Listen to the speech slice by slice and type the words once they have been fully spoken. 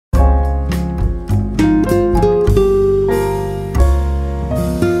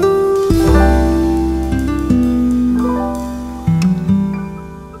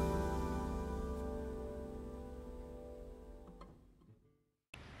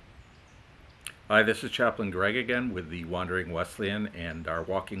Hi, this is Chaplain Greg again with the Wandering Wesleyan and our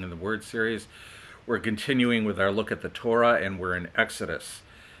Walking in the Word series. We're continuing with our look at the Torah, and we're in Exodus.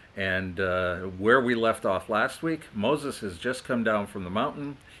 And where we left off last week, Moses has just come down from the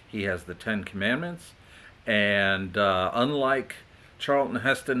mountain. He has the Ten Commandments. And unlike Charlton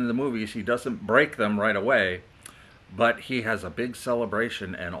Heston in the movies, he doesn't break them right away. But he has a big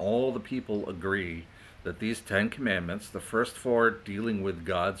celebration, and all the people agree that these Ten Commandments, the first four dealing with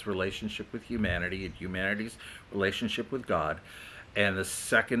God's relationship with humanity and humanity's relationship with God, and the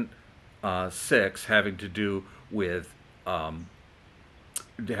second six having to do with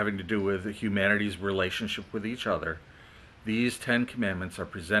humanity's relationship with each other. These Ten Commandments are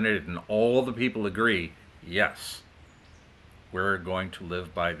presented, and all the people agree, yes, we're going to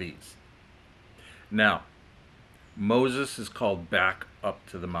live by these. Now, Moses is called back up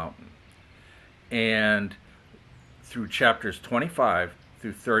to the mountain. And through chapters 25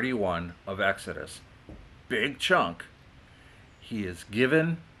 through 31 of Exodus, big chunk, he is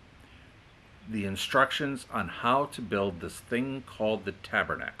given the instructions on how to build this thing called the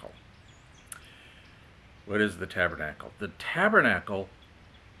tabernacle. What is the tabernacle? The tabernacle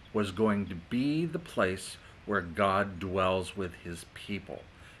was going to be the place where God dwells with his people.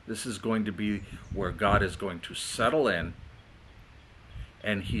 This is going to be where God is going to settle in,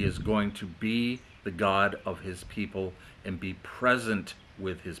 and he is going to be the God of his people and be present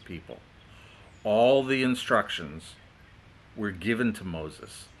with his people. All the instructions were given to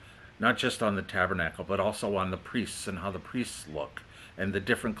Moses, not just on the tabernacle, but also on the priests and how the priests look and the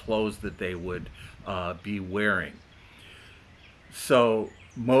different clothes that they would be wearing. So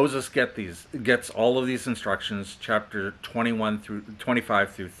Moses gets all of these instructions, chapter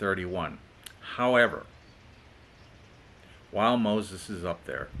 25 through 31. However, while Moses is up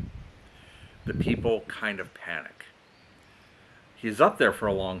there, the people kind of panic. He's up there for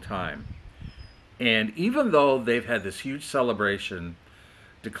a long time. And even though they've had this huge celebration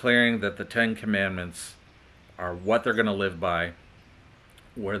declaring that the Ten Commandments are what they're going to live by,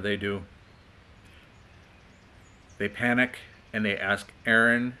 what do? They panic and they ask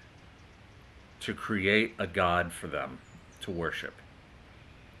Aaron to create a god for them to worship.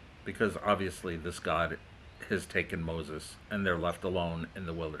 Because obviously this god has taken Moses and they're left alone in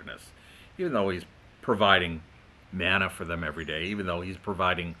the wilderness. Even though he's providing manna for them every day, even though he's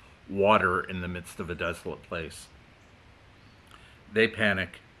providing water in the midst of a desolate place. They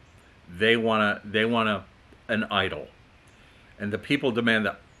panic. They want an idol. And the people demand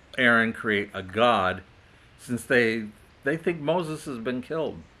that Aaron create a god, since they think Moses has been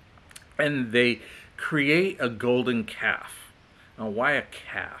killed. And they create a golden calf. Now, why a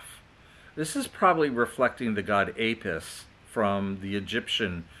calf? This is probably reflecting the god Apis from the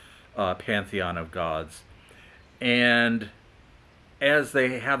Egyptian pantheon of gods. And as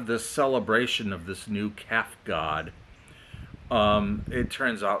they have this celebration of this new calf god, it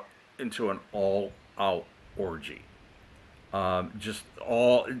turns out into an all-out orgy.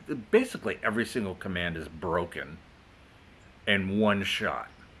 Basically every single command is broken in one shot.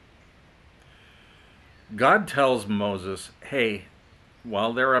 God tells Moses, hey,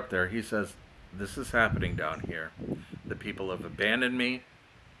 while they're up there, he says, this is happening down here. The people have abandoned me.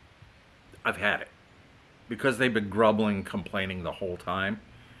 I've had it. Because they've been grumbling, complaining the whole time.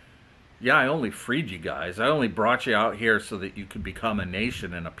 Yeah, I only freed you guys. I only brought you out here so that you could become a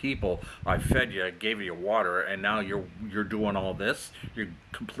nation and a people. I fed you, I gave you water, and now you're doing all this. You're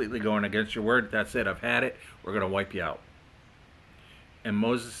completely going against your word. That's it. I've had it. We're going to wipe you out. And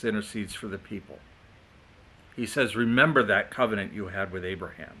Moses intercedes for the people. He says, remember that covenant you had with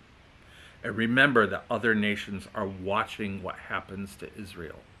Abraham. And remember that other nations are watching what happens to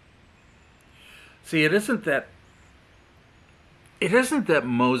Israel. See, it isn't that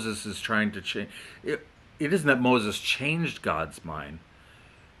Moses is trying to change. It isn't that Moses changed God's mind.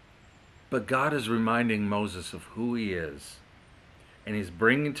 But God is reminding Moses of who he is. And he's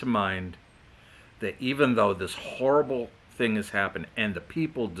bringing to mind that even though this horrible thing has happened and the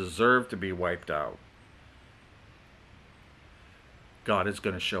people deserve to be wiped out, God is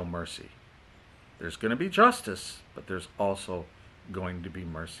going to show mercy. There's going to be justice, but there's also going to be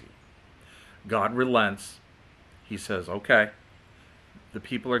mercy. God relents. He says, okay, the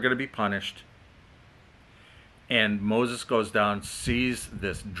people are going to be punished. And Moses goes down, sees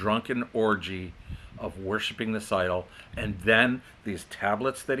this drunken orgy of worshiping this idol, and then these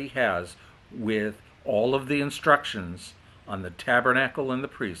tablets that he has with all of the instructions on the tabernacle and the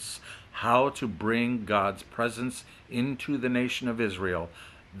priests, how to bring God's presence into the nation of Israel.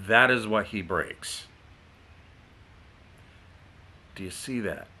 That is what he breaks. Do you see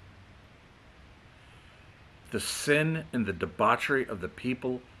that? The sin and the debauchery of the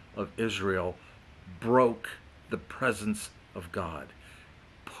people of Israel broke the presence of God,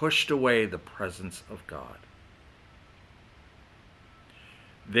 pushed away the presence of God.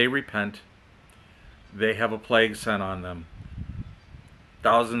 They repent. They have a plague sent on them.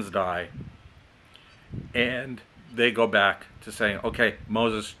 Thousands die. And they go back to saying, okay,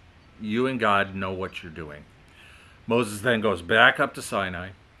 Moses, you and God know what you're doing. Moses then goes back up to Sinai.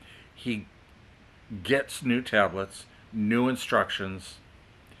 He gets new tablets, new instructions.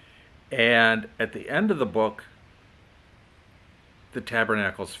 And at the end of the book, the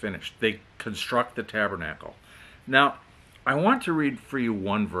tabernacle's finished. They construct the tabernacle. Now, I want to read for you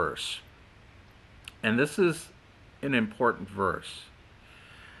one verse. And this is an important verse.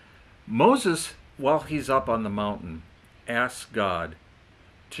 Moses, while he's up on the mountain, asks God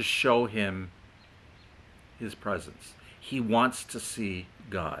to show him his presence. He wants to see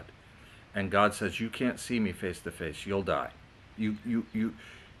God. And God says, you can't see me face to face. You'll die. You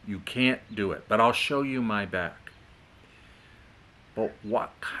can't do it. But I'll show you my back. But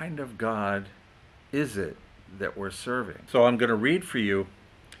what kind of God is it that we're serving? So I'm going to read for you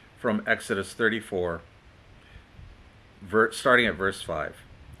from Exodus 34, starting at verse 5.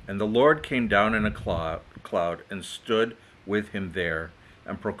 And the Lord came down in a cloud and stood with him there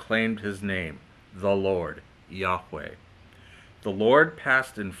and proclaimed his name, the Lord, Yahweh. The Lord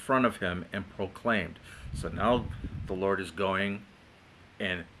passed in front of him and proclaimed. So now the Lord is going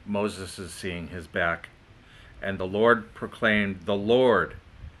and Moses is seeing his back. And the Lord proclaimed, the Lord,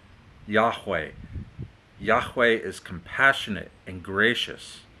 Yahweh. Yahweh is compassionate and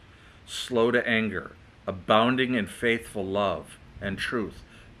gracious, slow to anger, abounding in faithful love and truth.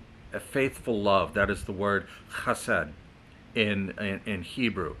 A faithful love, that is the word chesed in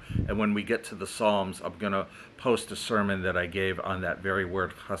Hebrew. And when we get to the Psalms, I'm going to post a sermon that I gave on that very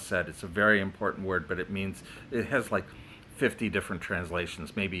word chesed. It's a very important word, but it has like 50 different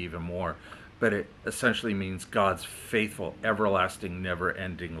translations, maybe even more. But it essentially means God's faithful, everlasting,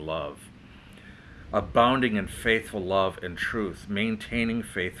 never-ending love. Abounding in faithful love and truth, maintaining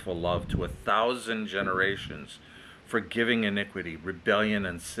faithful love to 1,000 generations, forgiving iniquity, rebellion,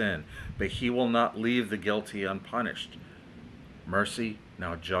 and sin, but he will not leave the guilty unpunished. Mercy,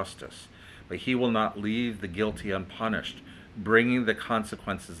 now justice. But he will not leave the guilty unpunished, bringing the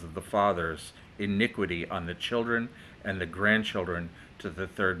consequences of the fathers' iniquity on the children and the grandchildren to the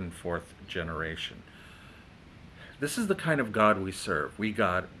third and fourth generation. This is the kind of God we serve.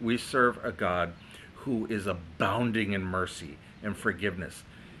 We serve a God who is abounding in mercy and forgiveness.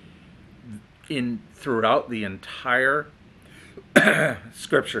 Throughout the entire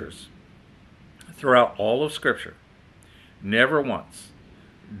scriptures, throughout all of Scripture, never once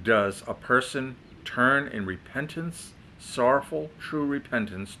does a person turn in repentance, sorrowful, true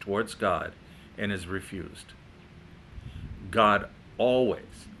repentance towards God, and is refused. God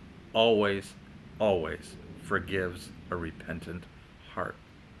always, always, always forgives a repentant heart.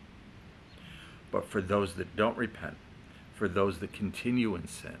 But for those that don't repent, for those that continue in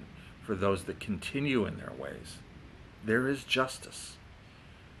sin, for those that continue in their ways, there is justice.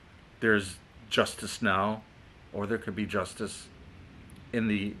 There's justice now, or there could be justice in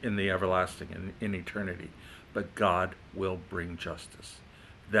the everlasting, in eternity. But God will bring justice.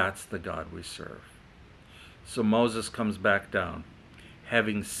 That's the God we serve. So Moses comes back down,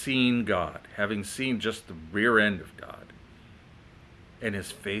 having seen God, having seen just the rear end of God, and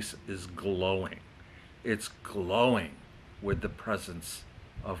his face is glowing. It's glowing with the presence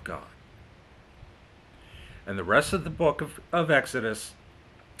of God. And the rest of the book of Exodus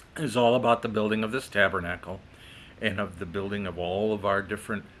is all about the building of this tabernacle and of the building of all of our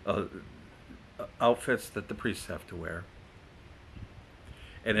different outfits that the priests have to wear.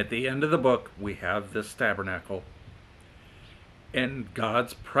 And at the end of the book, we have this tabernacle, and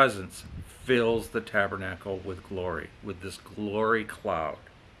God's presence fills the tabernacle with glory, with this glory cloud.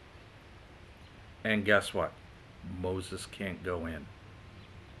 And guess what? Moses can't go in.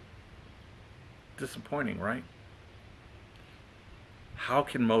 Disappointing, right? How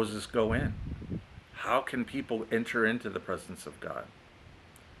can Moses go in? How can people enter into the presence of God?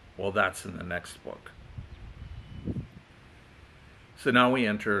 Well, that's in the next book. So now we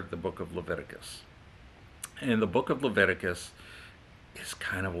enter the book of Leviticus. And the book of Leviticus is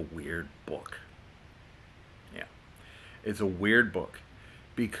kind of a weird book. Yeah. It's a weird book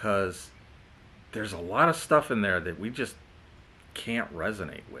because there's a lot of stuff in there that we just can't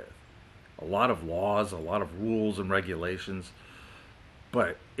resonate with. A lot of laws, a lot of rules and regulations.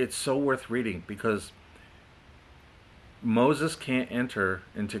 But it's so worth reading because Moses can't enter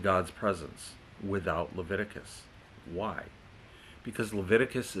into God's presence without Leviticus. Why? Because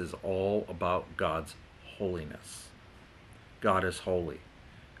Leviticus is all about God's holiness. God is holy.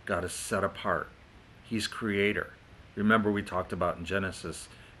 God is set apart. He's creator. Remember, we talked about in Genesis,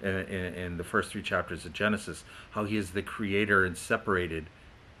 in the first 3 chapters of Genesis, how he is the creator and separated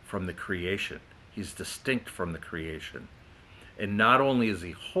from the creation. He's distinct from the creation. And not only is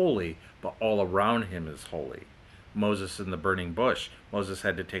he holy, but all around him is holy. Moses in the burning bush, Moses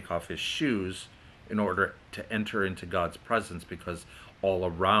had to take off his shoes in order to enter into God's presence, because all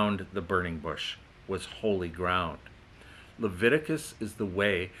around the burning bush was holy ground. Leviticus is the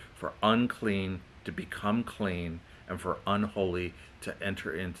way for unclean to become clean and for unholy to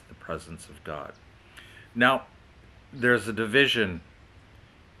enter into the presence of God. Now, there's a division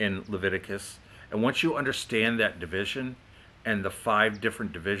in Leviticus, and once you understand that division and the 5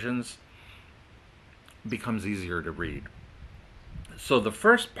 different divisions, it becomes easier to read. So the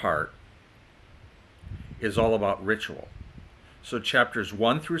first part is all about ritual. So chapters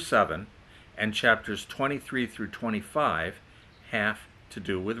 1 through 7 and chapters 23 through 25 have to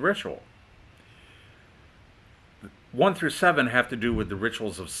do with ritual. 1 through 7 have to do with the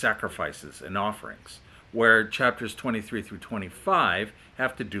rituals of sacrifices and offerings, where chapters 23 through 25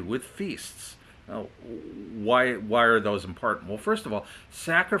 have to do with feasts. Now, why are those important? Well, first of all,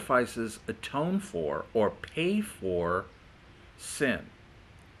 sacrifices atone for or pay for sin.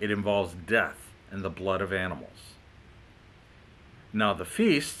 It involves death and the blood of animals. Now, the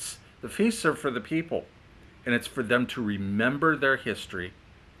feasts are for the people, and it's for them to remember their history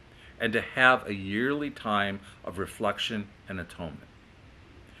and to have a yearly time of reflection and atonement.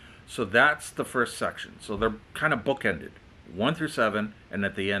 So that's the first section. So they're kind of bookended, 1 through 7, and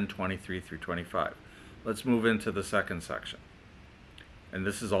at the end, 23 through 25. Let's move into the second section. And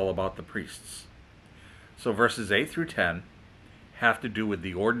this is all about the priests. So verses 8 through 10 have to do with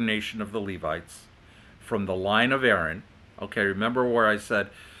the ordination of the Levites from the line of Aaron. Okay, remember where I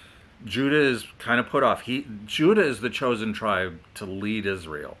said Judah is kind of put off. Judah is the chosen tribe to lead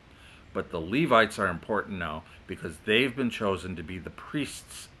Israel. But the Levites are important now because they've been chosen to be the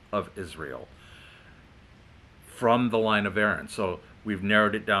priests of Israel from the line of Aaron. So we've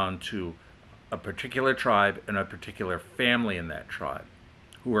narrowed it down to a particular tribe and a particular family in that tribe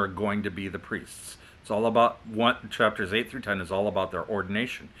who are going to be the priests. It's all about chapters 8 through 10 is all about their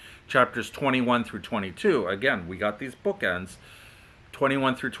ordination. Chapters 21 through 22, again, we got these bookends.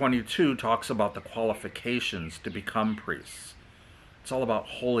 21 through 22 talks about the qualifications to become priests. It's all about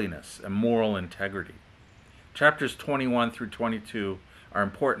holiness and moral integrity. Chapters 21 through 22 are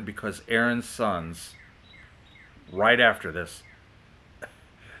important because Aaron's sons, right after this,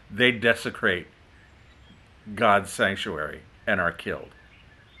 they desecrate God's sanctuary and are killed.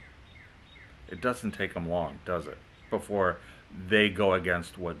 It doesn't take them long, does it, before they go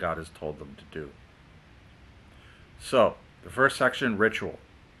against what God has told them to do. So, the first section, ritual,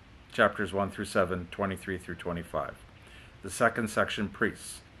 chapters 1 through 7, 23 through 25. The second section,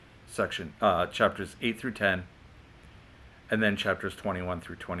 priests, chapters 8 through 10, and then chapters 21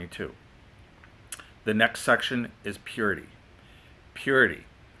 through 22. The next section is purity. Purity.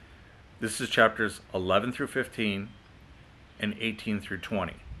 This is chapters 11 through 15 and 18 through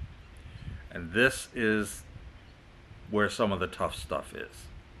 20. And this is where some of the tough stuff is.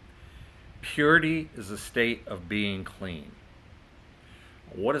 Purity is a state of being clean.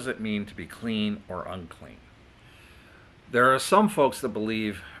 What does it mean to be clean or unclean? There are some folks that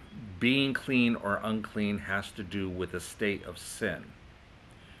believe being clean or unclean has to do with a state of sin.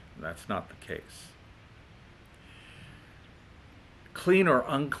 That's not the case. Clean or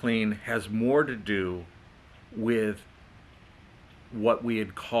unclean has more to do with what we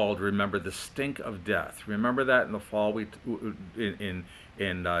had called, remember, the stink of death. Remember that in the fall, in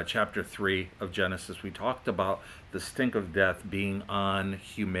chapter 3 of Genesis, we talked about the stink of death being on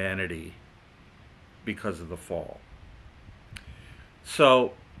humanity because of the fall.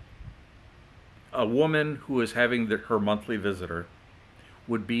 So, a woman who is having her monthly visitor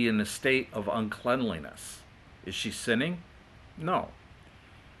would be in a state of uncleanliness. Is she sinning? No.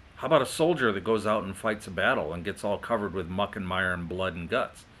 How about a soldier that goes out and fights a battle and gets all covered with muck and mire and blood and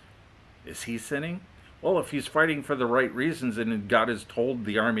guts? Is he sinning? Well, if he's fighting for the right reasons and God has told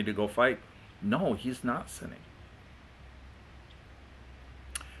the army to go fight, no, he's not sinning.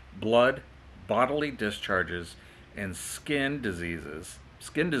 Blood, bodily discharges, and skin diseases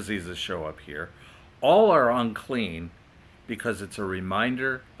show up here, all are unclean because it's a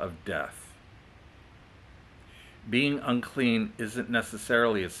reminder of death. Being unclean isn't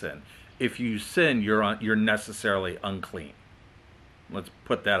necessarily a sin. If you sin, you're necessarily unclean. Let's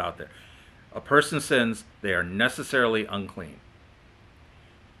put that out there. A person sins, they are necessarily unclean.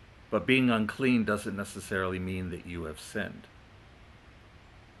 But being unclean doesn't necessarily mean that you have sinned.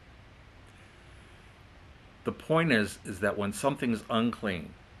 The point is that when something's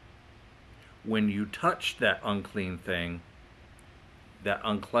unclean, when you touch that unclean thing, that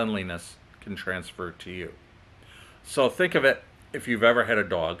uncleanliness can transfer to you. So think of it, if you've ever had a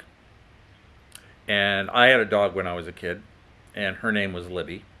dog, and I had a dog when I was a kid, and her name was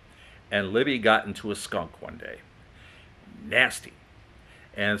Libby, and Libby got into a skunk one day. Nasty.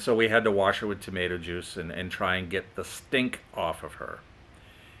 And so we had to wash her with tomato juice and try and get the stink off of her.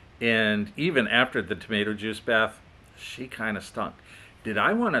 And even after the tomato juice bath, she kind of stunk. Did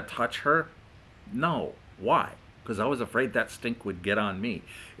I want to touch her? No. Why? Because I was afraid that stink would get on me.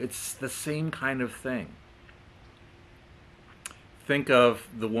 It's the same kind of thing. Think of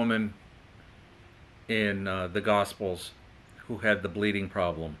the woman in the Gospels who had the bleeding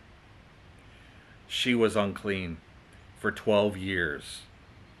problem. She was unclean for 12 years.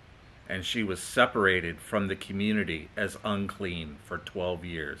 And she was separated from the community as unclean for 12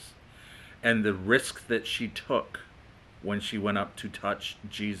 years. And the risk that she took when she went up to touch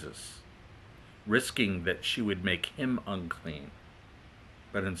Jesus, risking that she would make him unclean,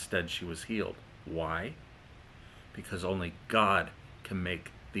 but instead she was healed. Why? Because only God can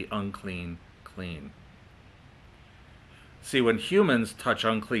make the unclean clean. See, when humans touch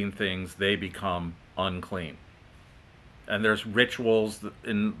unclean things, they become unclean. And there's rituals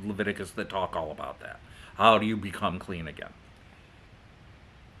in Leviticus that talk all about that. How do you become clean again?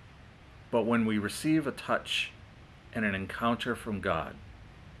 But when we receive a touch and an encounter from God,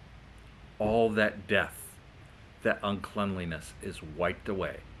 all that death, that uncleanliness is wiped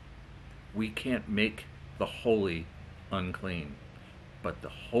away. We can't make the holy unclean, but the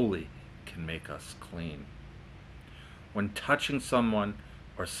holy can make us clean. When touching someone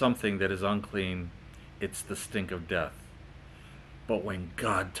or something that is unclean, it's the stink of death. But when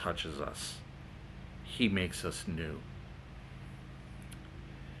God touches us, he makes us new.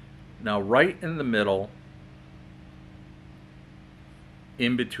 Now, right in the middle,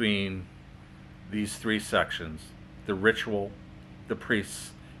 in between these three sections, the ritual, the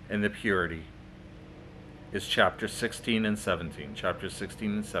priests, and the purity, is chapter 16 and 17. Chapter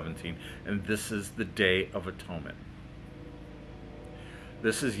 16 and 17. And this is the Day of Atonement.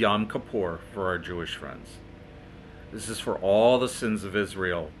 This is Yom Kippur for our Jewish friends. This is for all the sins of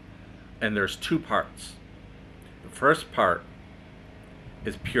Israel. And there's two parts. The first part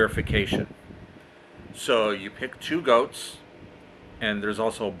is purification. So you pick two goats, and there's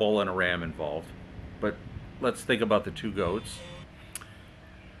also a bull and a ram involved. But let's think about the two goats.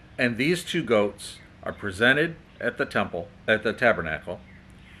 And these two goats are presented at the temple, at the tabernacle,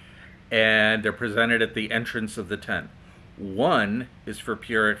 and they're presented at the entrance of the tent. One is for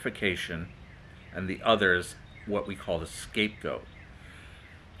purification, and the other is what we call the scapegoat.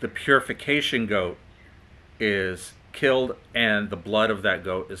 The purification goat is killed, and the blood of that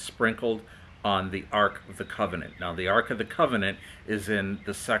goat is sprinkled on the Ark of the Covenant. Now, the Ark of the Covenant is in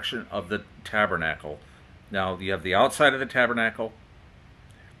the section of the tabernacle. Now, you have the outside of the tabernacle,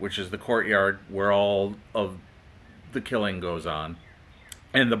 which is the courtyard where all of the killing goes on,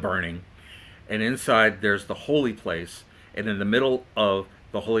 and the burning. And inside, there's the holy place, and in the middle of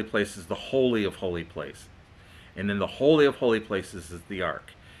the holy place is the Holy of Holy Place. And in the Holy of Holy Places is the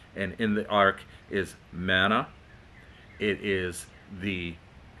Ark. And in the Ark is manna, it is the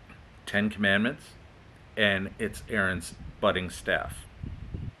Ten Commandments, and it's Aaron's budding staff.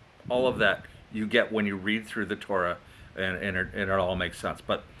 All of that you get when you read through the Torah, and it all makes sense.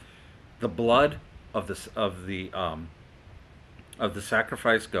 But the blood of the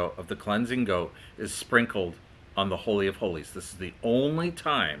sacrifice goat, of the cleansing goat, is sprinkled on the Holy of Holies. This is the only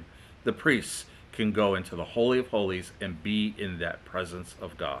time the priests can go into the Holy of Holies and be in that presence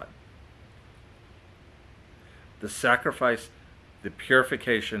of God. The sacrifice, the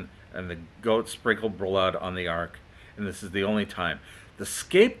purification, and the goat sprinkled blood on the ark, and this is the only time. The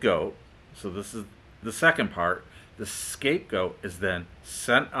scapegoat, so this is the second part, the scapegoat is then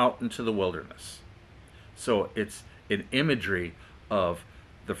sent out into the wilderness. So it's an imagery of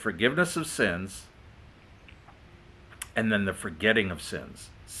the forgiveness of sins and then the forgetting of sins,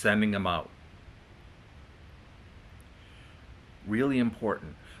 sending them out. Really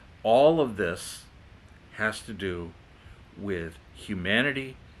important. All of this has to do with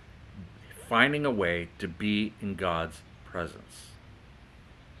humanity finding a way to be in God's presence.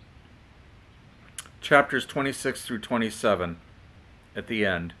 Chapters 26 through 27 at the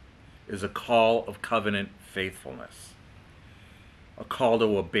end is a call of covenant faithfulness, a call to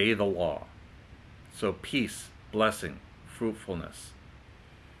obey the law. So peace, blessing, fruitfulness.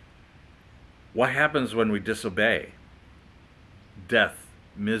 What happens when we disobey? Death,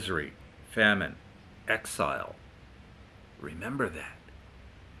 misery, famine, exile. Remember that.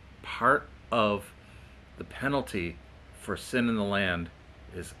 Part of the penalty for sin in the land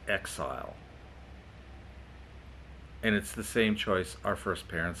is exile. And it's the same choice our first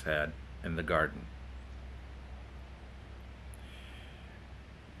parents had in the garden.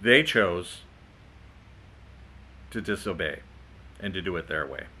 They chose to disobey and to do it their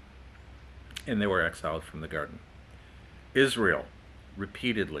way. And they were exiled from the garden. Israel,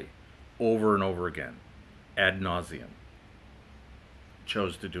 repeatedly, over and over again, ad nauseum,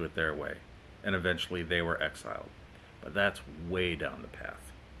 chose to do it their way. And eventually they were exiled. But that's way down the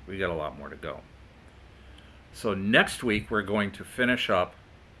path. We got a lot more to go. So next week we're going to finish up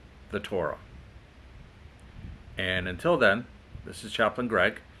the Torah. And until then, this is Chaplain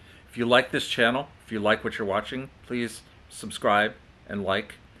Greg. If you like this channel, if you like what you're watching, please subscribe and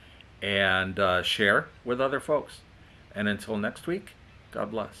like and share with other folks. And until next week,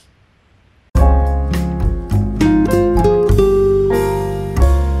 God bless.